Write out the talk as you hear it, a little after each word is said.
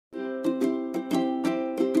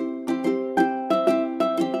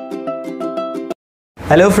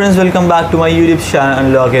Hello friends, welcome back to my YouTube channel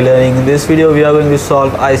Unlock Learning. In this video we are going to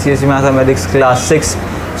solve ICSE Mathematics Class 6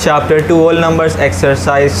 Chapter 2 Whole Numbers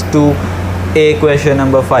Exercise 2A question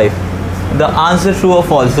number 5. The answer true or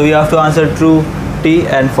false. So you have to answer true T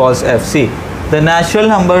and false F. See, the natural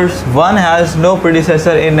numbers 1 has no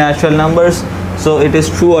predecessor in natural numbers, so it is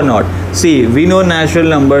true or not. See, we know natural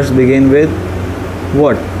numbers begin with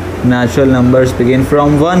what? Natural numbers begin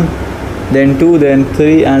from 1, then 2, then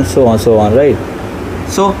 3 and so on, right?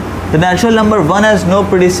 So the natural number 1 has no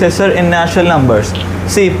predecessor in natural numbers.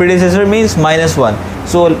 See, predecessor means minus 1.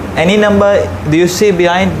 So any number do you see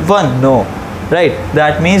behind 1? No, right?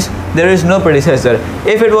 That means there is no predecessor.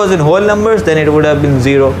 If it was in whole numbers, then it would have been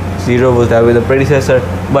 0. 0 would have been the predecessor.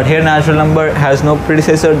 But here natural number has no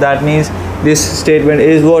predecessor. That means this statement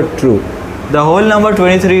is what? True. The whole number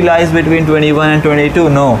 23 lies between 21 and 22.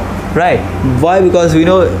 No, right? Why? Because we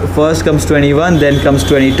know first comes 21, then comes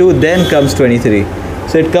 22, then comes 23.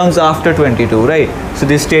 So it comes after 22, right? So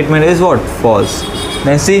this statement is what? False.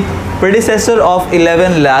 Then see, predecessor of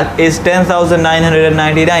 11 lakh is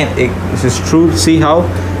 10,999. This is true. See how?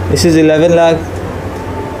 This is 11 lakh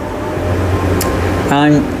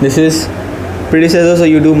and this is predecessor, so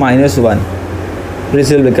you do minus 1. This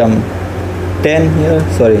will become 10 here,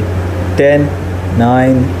 sorry, 10,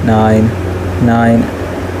 9, 9, 9.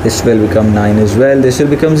 This will become 9 as well. This will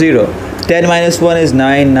become 0. 10 minus 1 is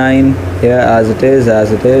 9, 9 here as it is,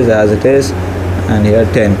 and here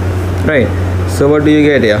 10, right? So what do you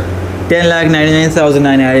get here?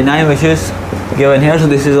 10,99,999, which is given here, so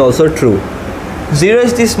this is also true. 0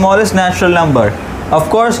 is the smallest natural number. Of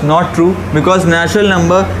course not true, because natural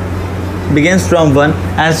number begins from 1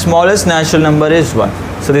 and smallest natural number is 1.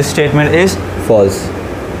 So this statement is false.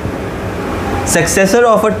 Successor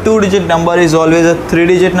of a 2-digit number is always a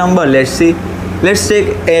 3-digit number. Let's see. Let's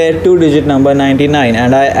take a 2-digit number 99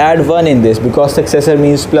 and I add 1 in this, because successor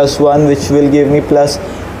means plus 1, which will give me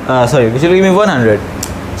 100.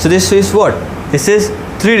 So this is what? This is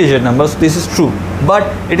 3-digit number, so this is true. But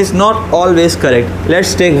it is not always correct.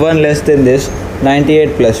 Let's take 1 less than this,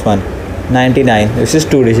 98 plus 1, 99. This is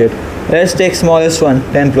 2-digit. Let's take smallest one,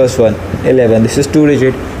 10 plus 1, 11. This is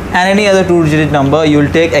 2-digit. And any other 2-digit number you will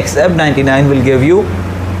take except 99 will give you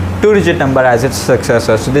 2-digit number as its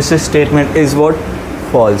successor. So this statement is what?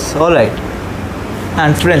 False. Alright.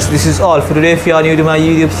 And friends, this is all for today. If you are new to my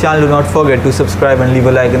YouTube channel, do not forget to subscribe and leave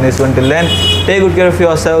a like in this one. Till then, take good care of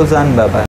yourselves and bye bye.